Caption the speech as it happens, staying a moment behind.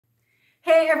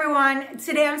Hey everyone,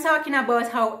 today I'm talking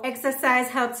about how exercise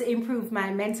helps to improve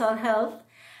my mental health.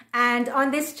 And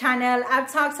on this channel, I've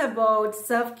talked about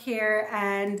self-care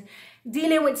and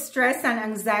dealing with stress and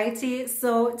anxiety.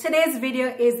 So today's video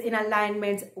is in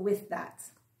alignment with that.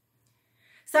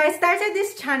 So I started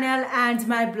this channel and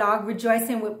my blog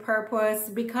Rejoicing with Purpose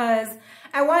because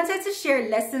I wanted to share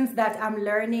lessons that I'm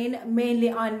learning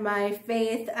mainly on my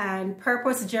faith and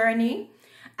purpose journey.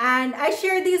 And I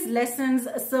share these lessons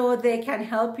so they can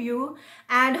help you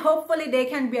and hopefully they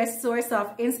can be a source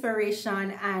of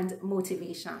inspiration and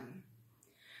motivation.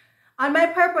 On my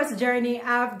purpose journey,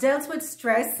 I've dealt with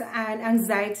stress and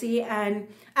anxiety, and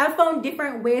I've found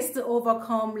different ways to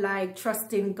overcome, like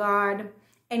trusting God,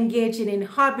 engaging in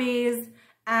hobbies,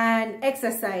 and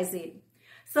exercising.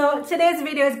 So today's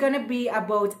video is going to be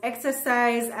about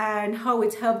exercise and how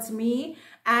it helped me,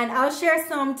 and I'll share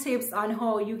some tips on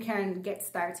how you can get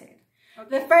started.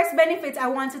 Okay. The first benefit I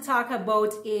want to talk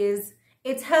about is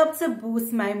it helped to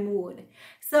boost my mood.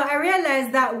 So I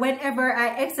realized that whenever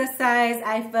I exercised,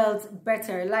 I felt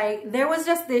better. Like there was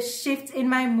just this shift in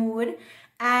my mood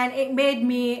and it made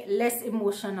me less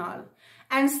emotional.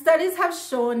 And studies have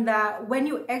shown that when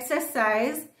you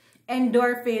exercise,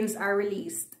 endorphins are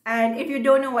released. And if you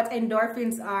don't know what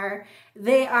endorphins are,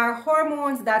 they are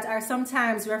hormones that are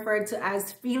sometimes referred to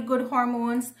as feel-good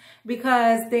hormones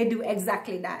because they do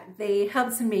exactly that. They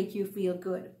help to make you feel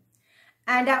good.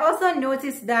 And I also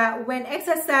noticed that when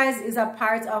exercise is a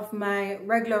part of my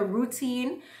regular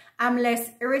routine, I'm less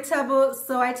irritable.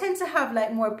 So I tend to have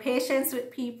like more patience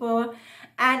with people.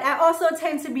 And I also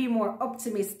tend to be more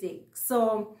optimistic.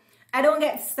 So I don't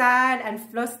get sad and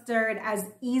flustered as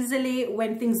easily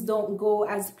when things don't go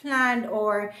as planned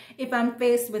or if I'm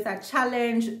faced with a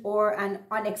challenge or an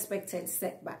unexpected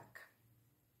setback.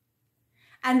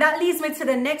 And that leads me to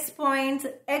the next point.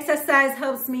 Exercise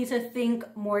helps me to think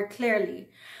more clearly.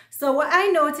 So what I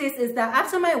noticed is that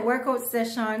after my workout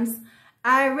sessions,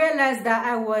 I realized that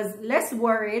I was less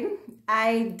worried.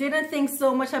 I didn't think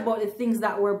so much about the things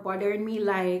that were bothering me,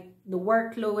 like the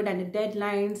workload and the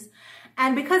deadlines.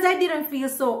 And because I didn't feel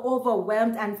so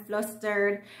overwhelmed and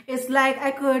flustered, it's like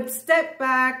I could step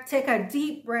back, take a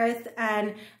deep breath,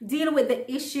 and deal with the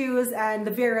issues and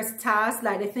the various tasks,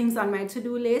 like the things on my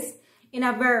to-do list, in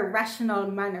a very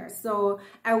rational manner. So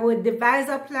I would devise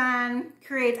a plan,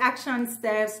 create action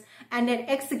steps, and then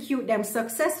execute them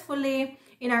successfully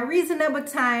in a reasonable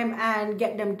time and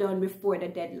get them done before the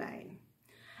deadline.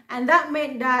 And that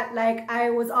meant that like I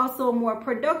was also more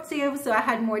productive, so I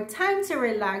had more time to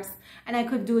relax and I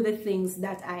could do the things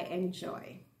that I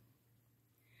enjoy.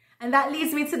 And that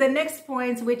leads me to the next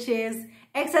point, which is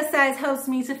exercise helps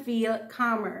me to feel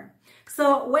calmer.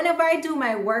 So whenever I do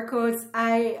my workouts,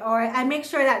 I make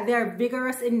sure that they're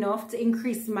vigorous enough to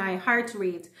increase my heart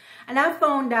rate. And I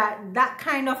found that that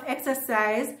kind of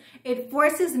exercise, it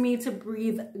forces me to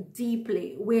breathe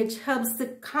deeply, which helps to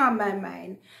calm my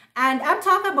mind. And I've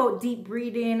talked about deep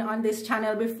breathing on this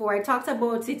channel before. I talked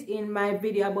about it in my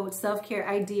video about self-care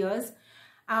ideas.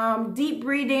 Deep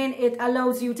breathing, it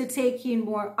allows you to take in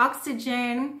more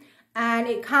oxygen and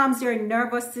it calms your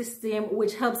nervous system,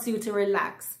 which helps you to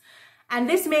relax. And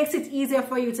this makes it easier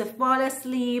for you to fall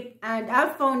asleep. And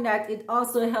I've found that it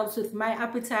also helps with my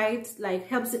appetite, like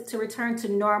helps it to return to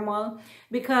normal.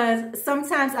 Because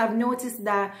sometimes I've noticed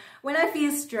that when I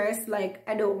feel stressed, like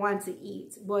I don't want to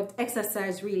eat, but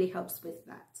exercise really helps with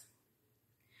that.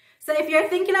 So if you're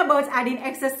thinking about adding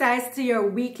exercise to your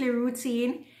weekly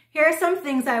routine, here are some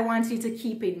things I want you to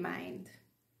keep in mind.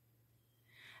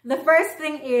 The first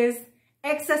thing is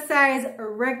exercise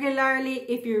regularly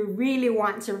if you really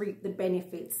want to reap the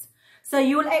benefits. So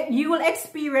you will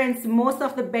experience most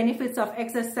of the benefits of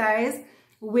exercise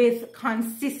with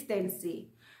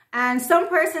consistency. And some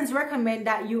persons recommend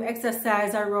that you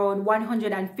exercise around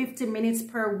 150 minutes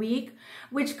per week,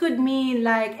 which could mean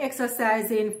like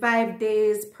exercising 5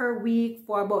 days per week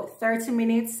for about 30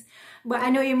 minutes. But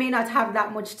I know you may not have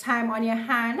that much time on your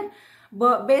hand.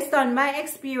 But based on my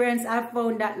experience, I've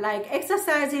found that like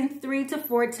exercising 3 to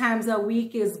 4 times a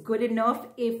week is good enough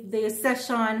if the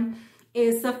session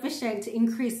is sufficient to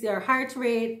increase your heart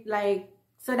rate.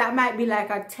 So that might be like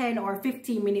a 10 or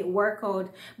 15 minute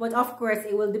workout. But of course,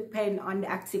 it will depend on the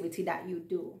activity that you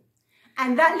do.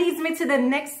 And that leads me to the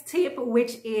next tip,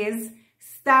 which is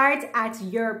start at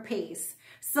your pace.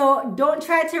 So don't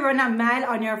try to run a mile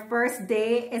on your first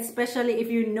day, especially if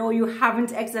you know you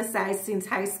haven't exercised since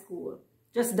high school.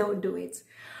 Just don't do it.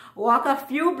 Walk a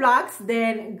few blocks,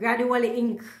 then gradually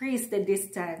increase the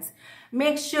distance.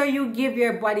 Make sure you give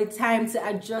your body time to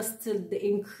adjust to the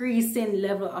increasing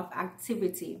level of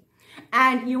activity.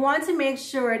 And you want to make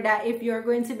sure that if you're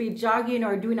going to be jogging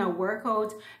or doing a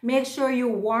workout, make sure you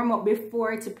warm up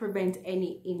before to prevent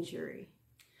any injury.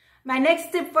 My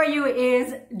next tip for you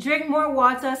is drink more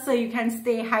water so you can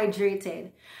stay hydrated.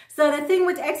 So the thing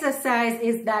with exercise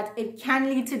is that it can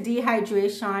lead to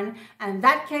dehydration, and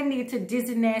that can lead to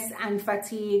dizziness and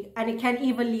fatigue, and it can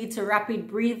even lead to rapid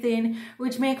breathing,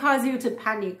 which may cause you to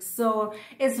panic. So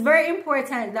it's very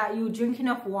important that you drink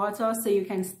enough water so you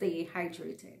can stay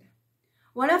hydrated.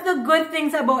 One of the good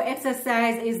things about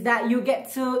exercise is that you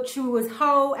get to choose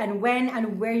how and when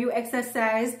and where you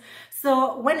exercise.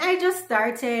 So when I just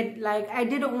started, like, I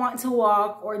didn't want to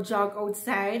walk or jog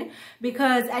outside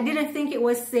because I didn't think it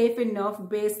was safe enough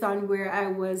based on where I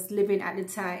was living at the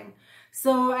time.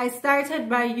 So I started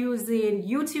by using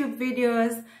YouTube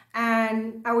videos,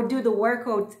 and I would do the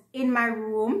workout in my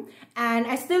room, and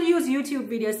I still use YouTube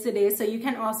videos today, so you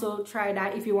can also try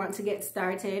that if you want to get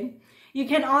started. You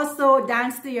can also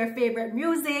dance to your favorite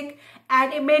music,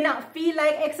 and it may not feel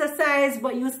like exercise,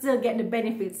 but you still get the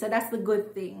benefits, so that's the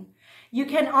good thing. You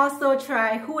can also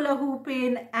try hula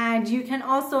hooping, and you can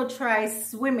also try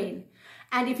swimming.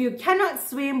 And if you cannot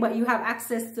swim but you have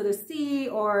access to the sea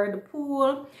or the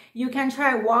pool, you can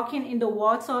try walking in the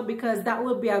water, because that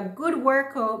will be a good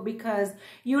workout because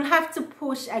you'll have to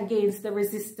push against the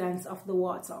resistance of the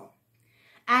water.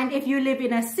 And if you live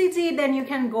in a city, then you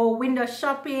can go window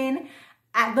shopping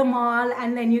at the mall,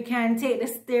 and then you can take the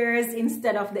stairs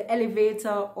instead of the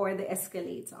elevator or the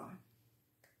escalator.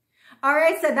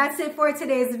 Alright, so that's it for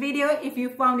today's video. If you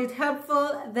found it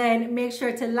helpful, then make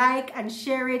sure to like and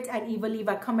share it, and even leave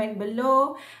a comment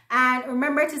below. And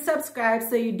remember to subscribe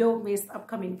so you don't miss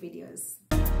upcoming videos.